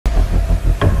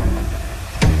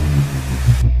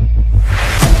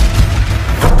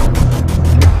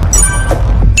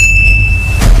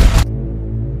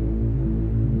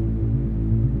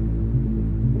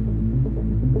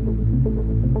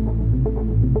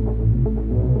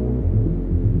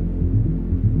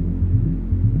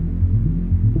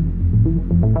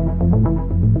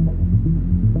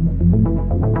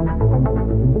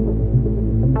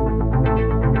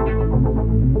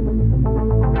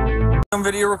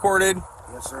recorded?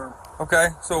 Yes, sir. Okay,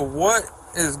 so what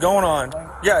is going on?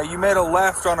 Yeah, you made a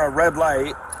left on a red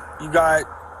light. You got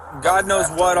God knows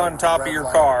what on top of your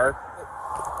car.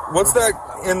 What's that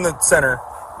in the center?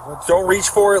 Don't reach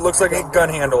for it. Looks like a gun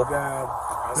handle.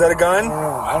 Is that a gun?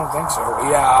 I don't think so.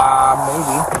 Yeah,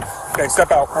 maybe. Okay,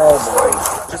 step out.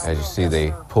 Oh, boy. As you see,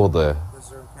 they pull the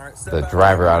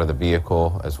driver out of the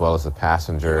vehicle as well as the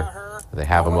passenger. They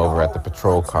have them over at the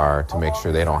patrol car to make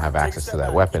sure they don't have access to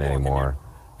that weapon anymore.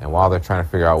 And while they're trying to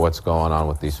figure out what's going on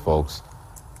with these folks,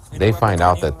 they find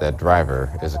out that that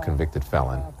driver is a convicted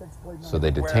felon. So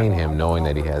they detain him knowing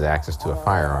that he has access to a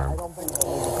firearm.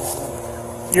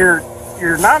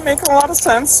 You're not making a lot of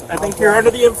sense. I think you're under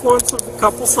the influence of a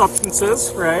couple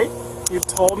substances, right? You've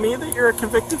told me that you're a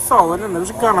convicted felon and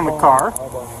there's a gun in the car.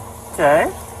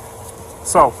 Okay.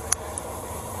 So,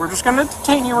 we're just going to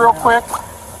detain you real quick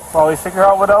while we figure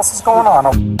out what else is going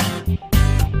on.